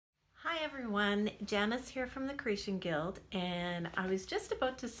everyone, Janice here from the Creation Guild, and I was just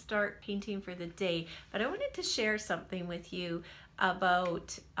about to start painting for the day, but I wanted to share something with you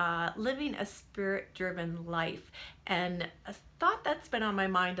about living a spirit-driven life. And a thought that's been on my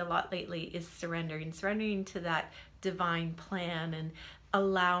mind a lot lately is surrendering to that divine plan and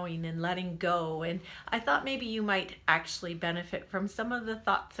allowing and letting go. And I thought maybe you might actually benefit from some of the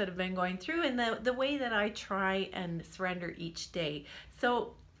thoughts that have been going through and the way that I try and surrender each day.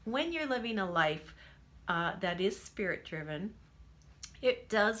 So when you're living a life that is spirit-driven, it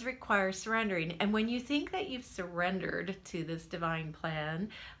does require surrendering. And when you think that you've surrendered to this divine plan,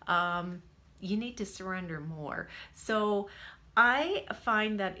 you need to surrender more. So I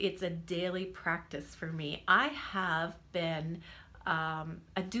find that it's a daily practice for me. I have been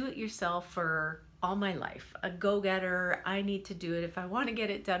a do-it-yourself for all my life, a go-getter. I need to do it. If I want to get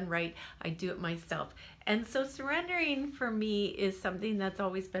it done right, I do it myself. And so surrendering for me is something that's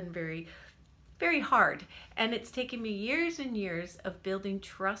always been very, very hard. And it's taken me years and years of building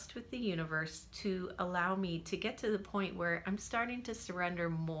trust with the universe to allow me to get to the point where I'm starting to surrender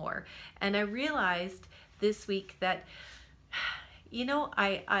more. And I realized this week that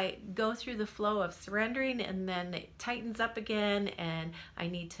I go through the flow of surrendering and then it tightens up again and I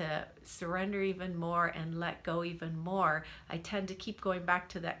need to surrender even more and let go even more. I tend to keep going back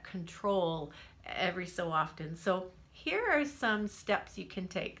to that control every so often. So here are some steps you can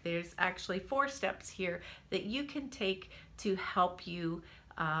take. There's actually 4 steps here that you can take to help you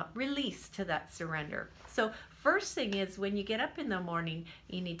release to that surrender. So first thing is, when you get up in the morning,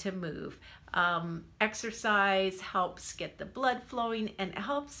 you need to move. Exercise helps get the blood flowing and it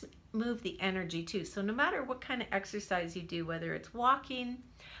helps move the energy too. So no matter what kind of exercise you do, whether it's walking,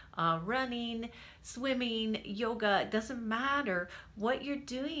 running, swimming, yoga, it doesn't matter. What you're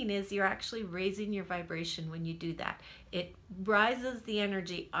doing is you're actually raising your vibration when you do that. It rises the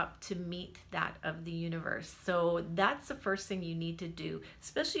energy up to meet that of the universe. So that's the first thing you need to do,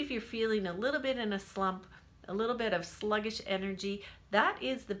 especially if you're feeling a little bit in a slump, a little bit of sluggish energy. That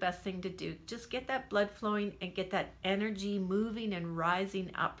is the best thing to do. Just get that blood flowing and get that energy moving and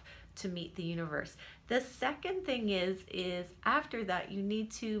rising up to meet the universe. The second thing is after that you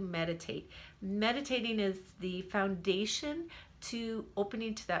need to meditate. Meditating is the foundation to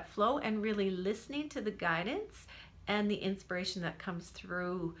opening to that flow and really listening to the guidance and the inspiration that comes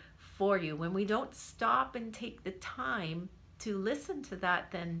through for you. When we don't stop and take the time to listen to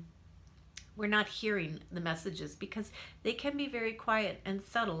that, then we're not hearing the messages because they can be very quiet and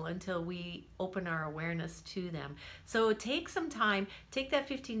subtle until we open our awareness to them. So take some time, take that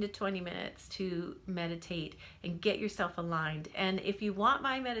 15 to 20 minutes to meditate and get yourself aligned. And if you want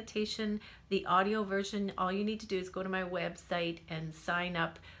my meditation, the audio version, all you need to do is go to my website and sign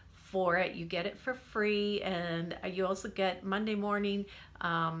up for it. You get it for free, and you also get Monday morning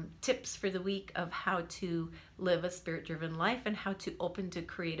tips for the week of how to live a spirit-driven life and how to open to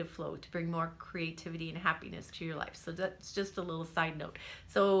creative flow to bring more creativity and happiness to your life. So that's just a little side note.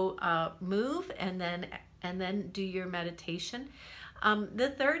 So move and then do your meditation.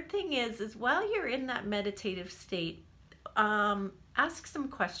 The third thing is while you're in that meditative state, ask some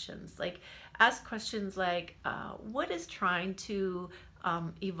questions. Ask questions like, what is trying to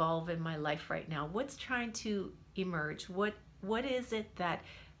evolve in my life right now? What's trying to emerge? What is it that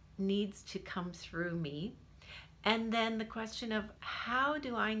needs to come through me? And then the question of, how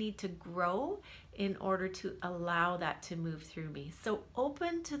do I need to grow in order to allow that to move through me? So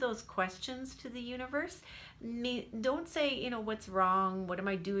open to those questions to the universe. Don't say, what's wrong? What am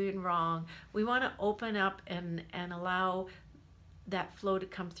I doing wrong? We want to open up and allow that flow to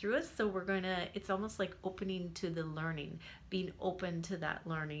come through us. So it's almost like opening to the learning, being open to that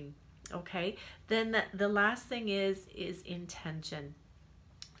learning. Okay. Then the last thing is intention.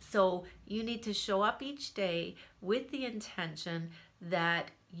 So you need to show up each day with the intention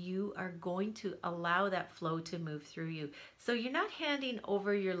that you are going to allow that flow to move through you. So you're not handing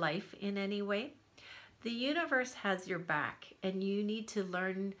over your life in any way. The universe has your back and you need to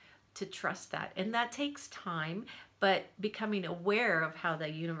learn to trust that. And that takes time, but becoming aware of how the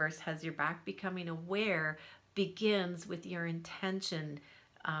universe has your back, becoming aware begins with your intention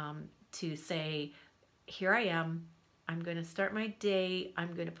to say, here I am. I'm going to start my day.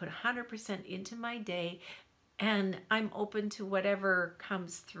 I'm going to put 100% into my day, and I'm open to whatever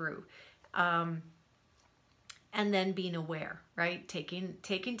comes through. And then being aware, right?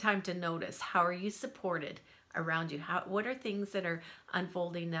 Taking time to notice, how are you supported around you? What are things that are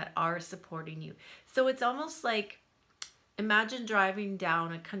unfolding that are supporting you? So it's almost like, imagine driving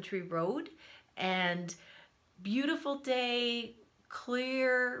down a country road and beautiful day,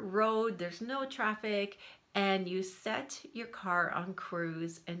 clear road, there's no traffic, and you set your car on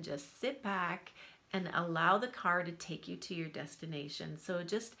cruise and just sit back and allow the car to take you to your destination. So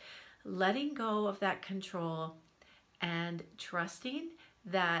just letting go of that control and trusting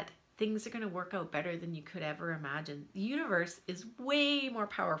that things are going to work out better than you could ever imagine. The universe is way more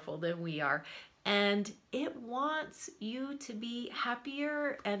powerful than we are, and it wants you to be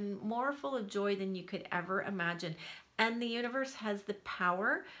happier and more full of joy than you could ever imagine. And the universe has the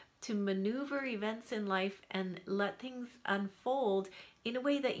power to maneuver events in life and let things unfold in a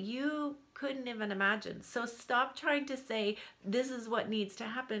way that you couldn't even imagine. So stop trying to say, this is what needs to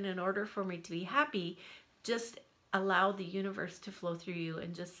happen in order for me to be happy. Just allow the universe to flow through you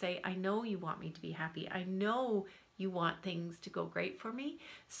and just say, I know you want me to be happy. I know you want things to go great for me.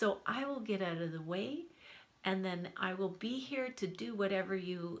 So I will get out of the way, and then I will be here to do whatever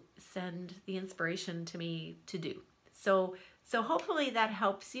you send the inspiration to me to do. So hopefully that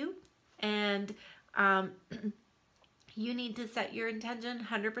helps you. And you need to set your intention,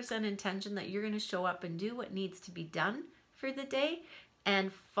 100% intention, that you're going to show up and do what needs to be done for the day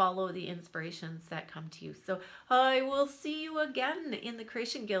and follow the inspirations that come to you. So I will see you again in the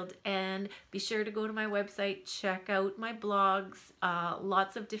Creation Guild, and be sure to go to my website, check out my blogs,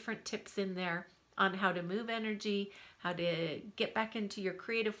 lots of different tips in there on how to move energy, how to get back into your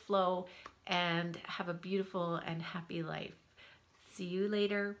creative flow, and have a beautiful and happy life. See you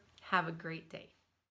later. Have a great day.